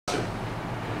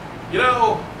you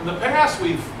know, in the past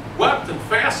we've wept and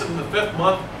fasted in the 5th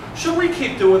month. Should we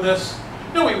keep doing this?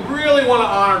 You know, we really want to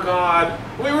honor God.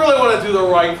 We really want to do the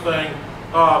right thing.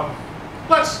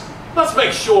 Let's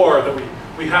make sure that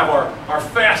we have our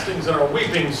fastings and our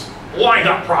weepings lined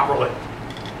up properly.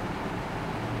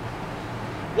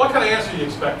 What kind of answer do you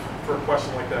expect for a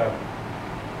question like that?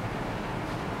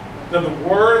 Then the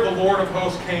word of the Lord of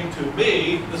hosts came to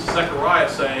me. This is Zechariah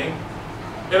saying,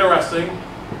 interesting,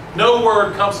 no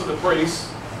word comes to the priests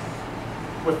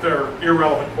with their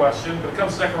irrelevant question, but it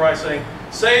comes to Zechariah saying,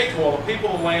 say to all the people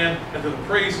of the land and to the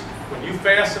priests, when you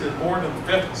fasted and mourned in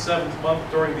the 5th and 7th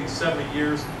month during these 70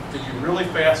 years, did you really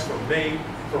fast for me?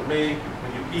 For me,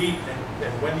 when you eat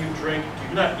and when you drink, do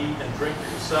you not eat and drink for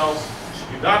yourselves?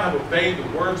 Should you not have obeyed the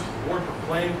words of the Lord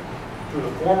proclaimed through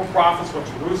the former prophets when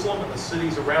Jerusalem and the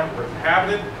cities around were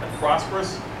inhabited and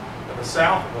prosperous, and the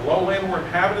south and the lowland were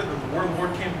inhabited? And the word of the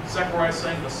Lord came to Zechariah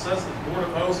saying, thus says the Lord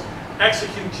of hosts,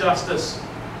 execute justice,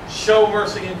 show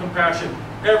mercy and compassion,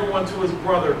 everyone to his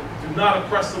brother. Do not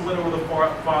oppress the widow or the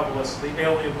fatherless, the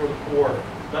alien or the poor.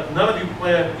 Let none of you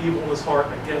plan evil in his heart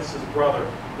against his brother.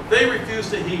 But they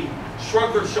refused to heed,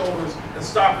 shrugged their shoulders, and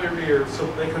stopped their ears so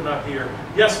that they could not hear.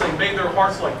 Yes, they made their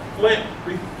hearts like flint,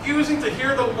 refusing to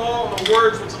hear the law and the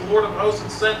words which the Lord of hosts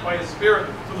had sent by his Spirit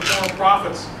through the former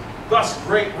prophets. Thus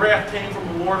great wrath came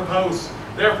from the Lord of hosts.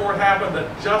 Therefore it happened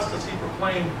that just as he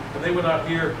proclaimed, and they would not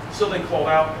hear, so they called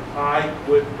out, and I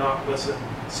would not listen,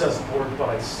 says the Lord, but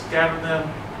I scattered them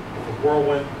with a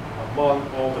whirlwind among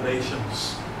all the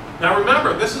nations. Now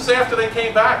remember, this is after they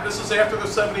came back. This is after the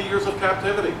 70 years of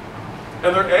captivity.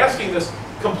 And they're asking this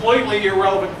completely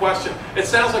irrelevant question. It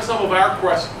sounds like some of our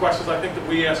questions I think that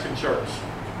we ask in church.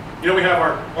 You know, we have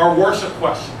our worship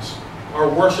questions, our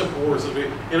worship wars. That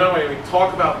we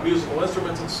talk about musical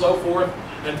instruments and so forth.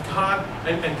 And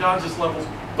God just levels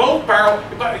both barrels.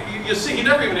 But you see, he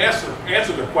never even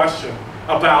answered the question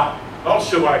about, oh,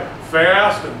 should I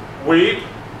fast and weep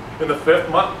in the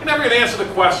 5th month? He never even answered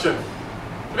the question.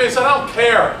 I mean, he said, I don't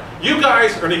care. You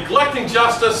guys are neglecting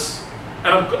justice,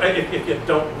 and if you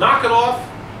don't knock it off,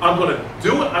 I'm going to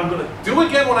do it. I'm going to do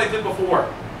again what I did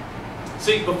before.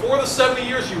 See, before the 70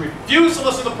 years, you refused to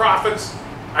listen to the prophets.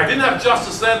 I didn't have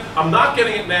justice then. I'm not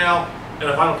getting it now. And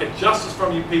if I don't get justice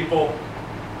from you people,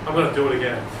 I'm going to do it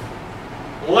again.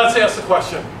 Let's ask the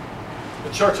question.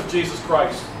 The Church of Jesus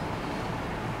Christ.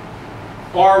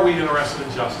 Are we interested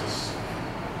in justice?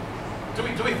 Do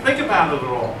we think about it at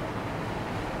all?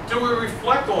 Do we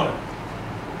reflect on it?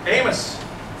 Amos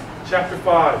chapter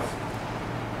 5.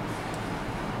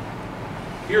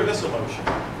 Hear this emotion.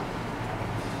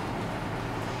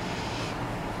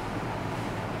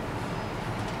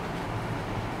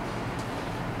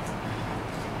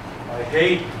 I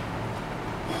hate,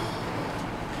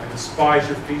 I despise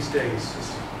your feast days,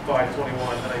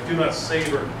 5:21, and I do not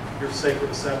savor your sacred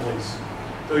assemblies.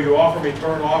 Though you offer me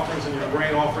burnt offerings and your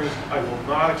grain offerings, I will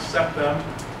not accept them,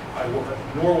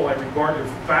 nor will I regard your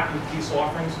fattened peace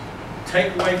offerings.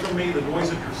 Take away from me the noise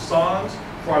of your songs,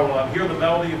 for I will not hear the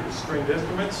melody of your stringed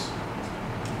instruments.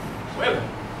 Wait a minute.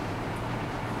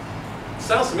 It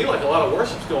sounds to me like a lot of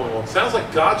worship's going on. It sounds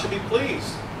like God should be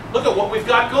pleased. Look at what we've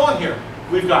got going here.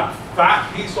 We've got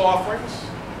fat peace offerings.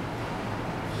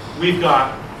 We've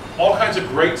got all kinds of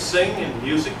great singing and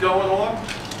music going on.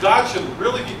 God should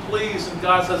really be pleased, and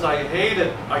God says, I hate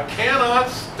it. I cannot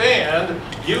stand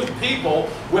you people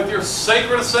with your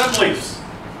sacred assemblies.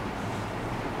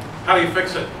 How do you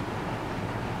fix it?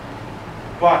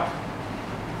 But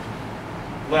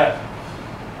let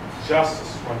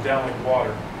justice run down like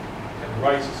water and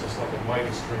righteousness like a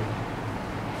mighty stream.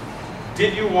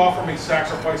 Did you offer me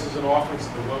sacrifices and offerings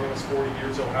in the wilderness 40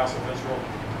 years, O house of Israel?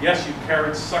 Yes, you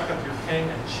carried Succoth your king,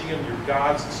 and Shean your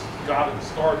gods, God of the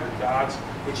star of your gods,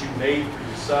 which you made for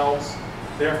yourselves.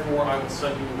 Therefore I will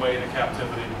send you away into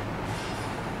captivity.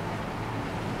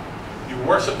 You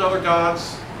worshipped other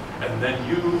gods, and then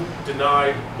you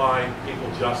denied my people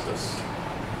justice.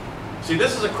 See,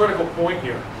 this is a critical point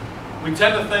here. We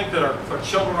tend to think that our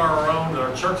children are our own, that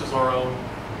our churches are our own.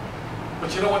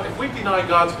 But you know what? If we deny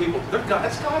God's people,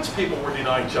 it's God's people we're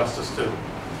denying justice to.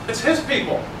 It's His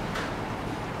people.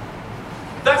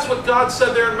 That's what God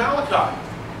said there in Malachi.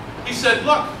 He said,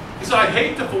 look, he said, I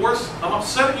hate divorce. I'm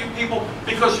upset at you people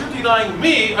because you're denying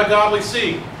me a godly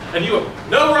seed. And you have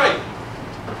no right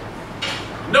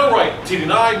to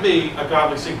deny me a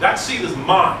godly seed. That seed is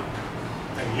mine.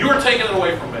 And you're taking it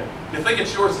away from me. You think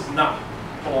it's yours, it's not.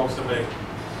 It belongs to me.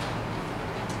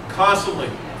 Constantly,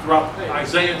 throughout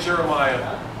Isaiah and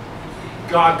Jeremiah,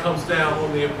 God comes down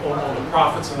on the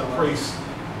prophets and the priests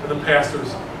and the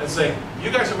pastors and saying, you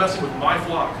guys are messing with my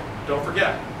flock. Don't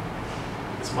forget,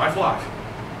 it's my flock.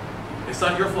 It's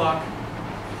not your flock.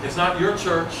 It's not your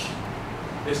church.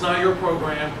 It's not your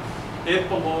program. It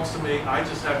belongs to me. I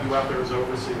just have you out there as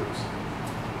overseers.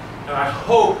 And I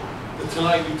hope that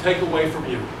tonight you take away from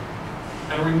you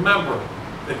and remember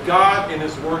that God in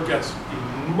His Word gets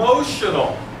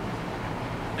emotional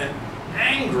and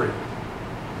angry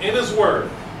in His Word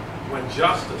when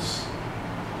justice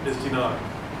is denied.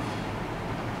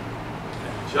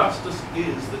 And justice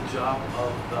is the job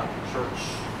of the church,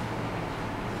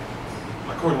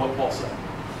 according to what Paul said.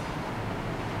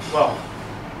 Well,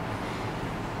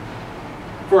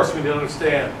 first we need to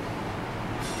understand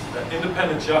that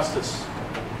independent justice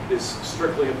is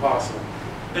strictly impossible.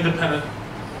 Independent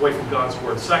away from God's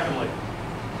Word. Secondly,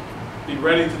 be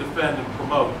ready to defend and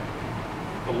promote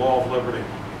the law of liberty.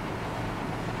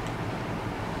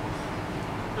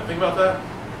 Now think about that.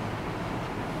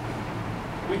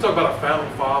 We talk about our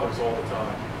founding fathers all the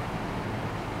time.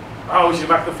 Oh, we should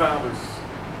back the founders.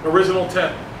 Original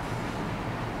intent.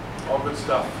 All good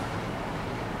stuff.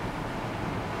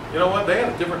 You know what? They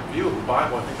had a different view of the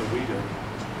Bible, I think, than we did.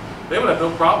 They would have no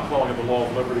problem calling it the law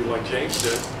of liberty like James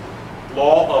did.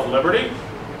 Law of liberty?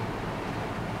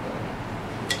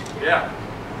 Yeah,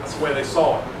 that's the way they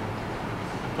saw it.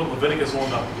 Put Leviticus on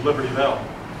the Liberty Bell.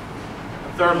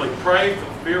 And thirdly, pray for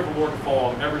the fear of the Lord to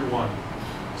fall on everyone.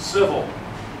 Civil,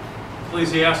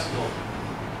 ecclesiastical,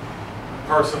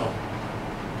 personal.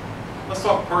 Let's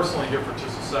talk personally here for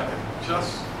just a second.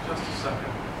 Just a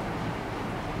second.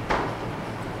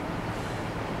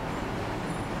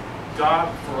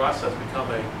 God, for us, has become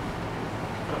a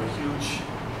kind of a huge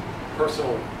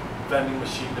personal vending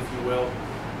machine, if you will.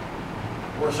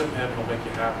 Worship Him, He'll make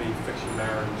you happy, fix your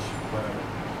marriage, whatever.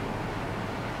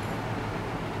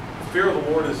 The fear of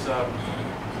the Lord is, it's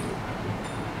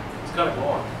kind of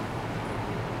gone.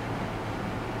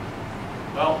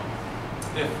 Well,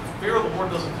 if the fear of the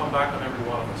Lord doesn't come back on every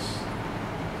one of us,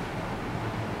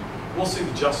 we'll see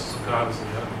the justice of God as the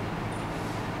enemy.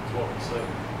 That's what we'll say.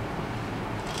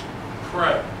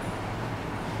 Pray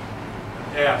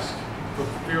and ask for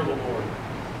the fear of the Lord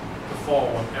to fall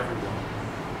on everyone.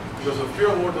 Because if the fear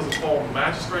of the Lord doesn't fall on the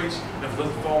magistrates, and if it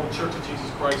doesn't fall on the Church of Jesus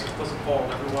Christ, it doesn't fall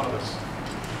on every one of us.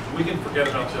 We can forget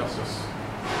about justice.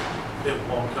 It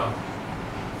won't come.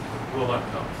 It will not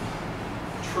come.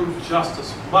 True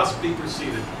justice must be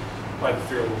preceded by the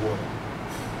fear of the Lord.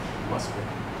 It must be.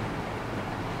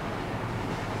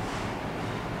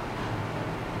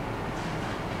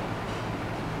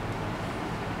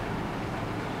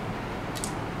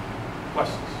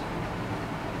 Questions?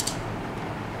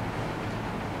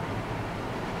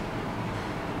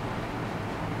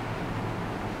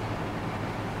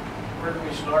 Where do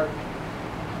we start?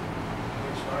 Where do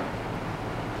we start?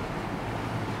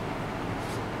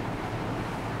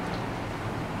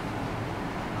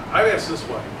 I'd ask this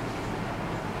way.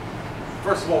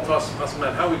 First of all, to us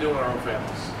men, how are we doing in our own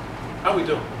families? How are we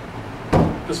doing?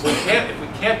 Because if we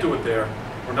can't do it there,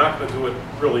 we're not going to do it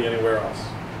really anywhere else.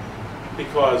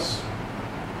 Because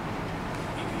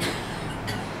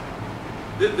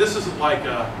this isn't like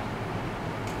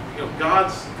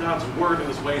God's word and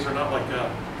His ways are not like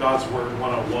God's word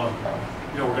 101.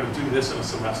 We're going to do this in a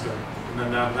semester, and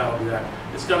then that'll be that.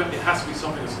 It has to be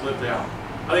something that's lived out.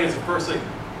 I think it's the first thing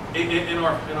in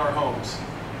our homes.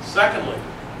 Secondly,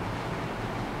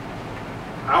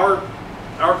 our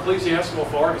ecclesiastical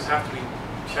authorities have to be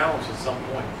challenged at some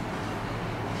point.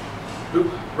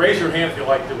 Raise your hand if you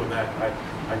like doing that. I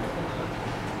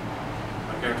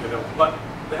guarantee that. But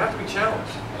they have to be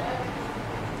challenged.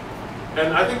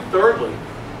 And I think thirdly,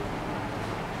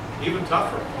 even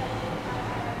tougher,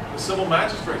 the civil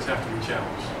magistrates have to be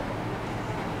challenged.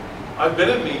 I've been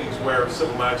in meetings where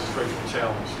civil magistrates were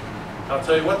challenged. I'll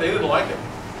tell you what, they didn't like it.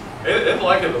 They didn't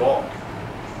like it at all.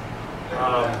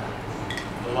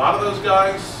 A lot of those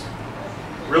guys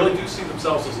really do see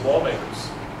themselves as lawmakers.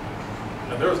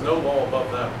 And there is no law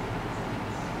above them.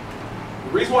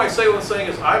 The reason why I say what I'm saying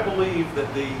is I believe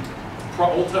that the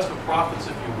Old Testament prophets,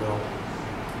 if you will,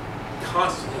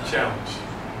 constantly challenged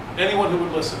anyone who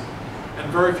would listen. And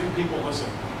very few people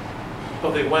listened.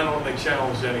 But they went on and they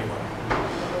challenged anyway.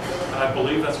 And I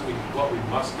believe that's what we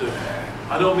must do.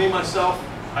 I know me, myself,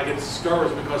 I get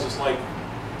discouraged because it's like,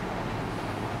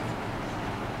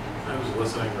 I was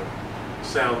listening to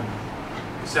sound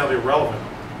irrelevant.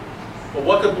 But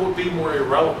what could be more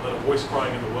irrelevant than a voice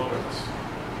crying in the wilderness?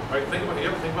 Right? You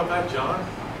ever think about that, John?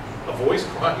 A voice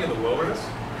crying in the wilderness?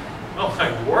 Oh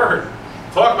my word.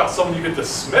 Talk about someone you could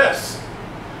dismiss.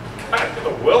 God, in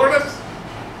the wilderness?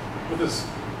 With his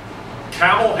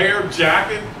camel hair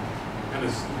jacket and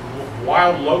his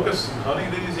wild locusts and honey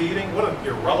that he's eating? What an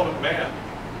irrelevant man.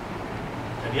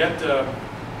 And yet,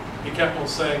 he kept on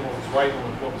saying what was right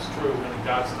and what was true, and in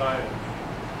God's time,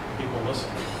 people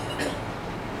listened.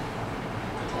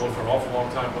 Well, for an awful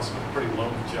long time, it must have been a pretty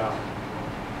lonely job.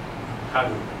 How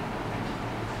do we?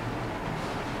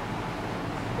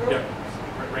 Yeah,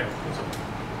 Rand.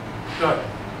 Go ahead.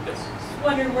 Yes. Just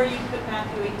wondering where you put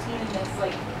Matthew 18 in this.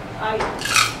 Like,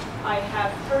 I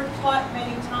have heard taught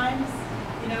many times,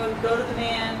 you know, go to the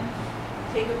man,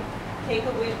 take a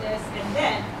witness, and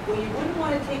then, well, you wouldn't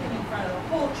want to take him in front of the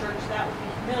whole church. That would be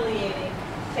humiliating.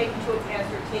 Take him to a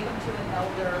pastor, take him to an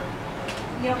elder.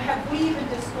 You know, have we even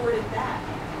distorted that?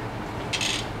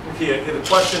 Okay, the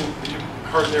question that you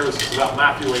heard there was about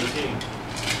Matthew 18,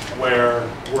 where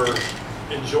we're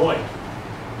enjoined,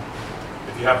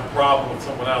 if you have a problem with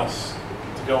someone else,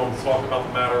 to go and talk about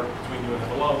the matter between you and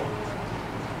him alone.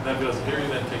 And then if he doesn't hear you,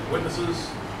 then take witnesses.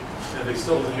 And if he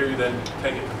still doesn't hear you, then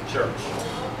take it to the church.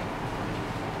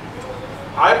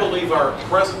 I believe our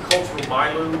present cultural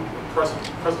milieu, present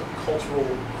cultural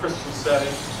Christian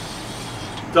setting,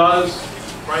 does,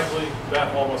 frankly,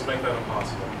 that almost make that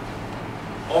impossible.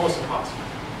 Almost impossible.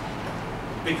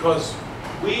 Because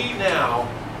we now,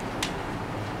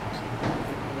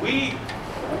 we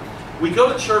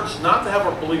go to church not to have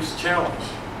our beliefs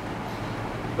challenged,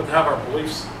 but to have our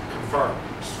beliefs confirmed.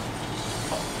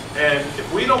 And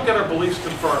if we don't get our beliefs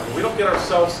confirmed, if we don't get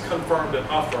ourselves confirmed and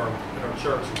affirmed in our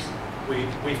churches,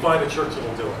 we find a church that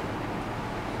will do it.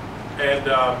 And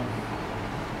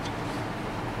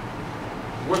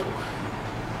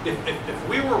if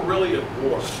we were really at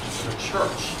war in a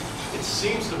church, it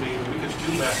seems to me that we could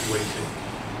do Matthew 18.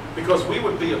 Because we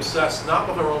would be obsessed not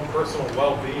with our own personal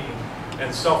well-being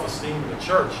and self-esteem in the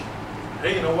church.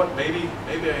 Hey, you know what? Maybe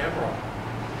I am wrong.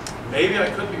 Maybe I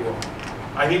could be wrong.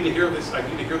 I need to hear this. I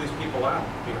need to hear these people out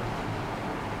here.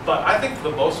 But I think for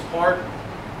the most part,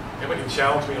 anybody can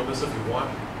challenge me on this if you want.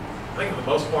 I think for the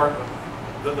most part,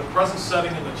 the present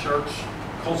setting in the church,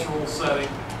 cultural setting,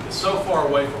 is so far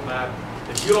away from that.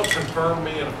 If you don't confirm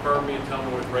me and affirm me and tell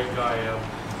me what a great guy I am,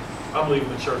 I'm leaving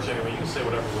the church anyway. You can say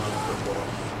whatever you want to the world.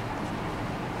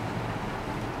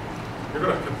 You're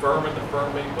going to confirm and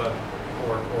affirm me, but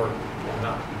or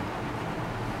not.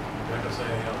 You're not going to say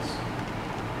anything else.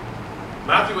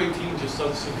 Matthew 18 just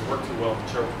doesn't seem to work too well in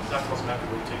the church. It's not because Matthew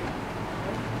 18.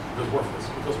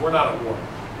 Because we're not at war.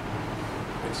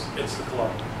 It's the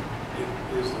club. It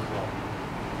is the club.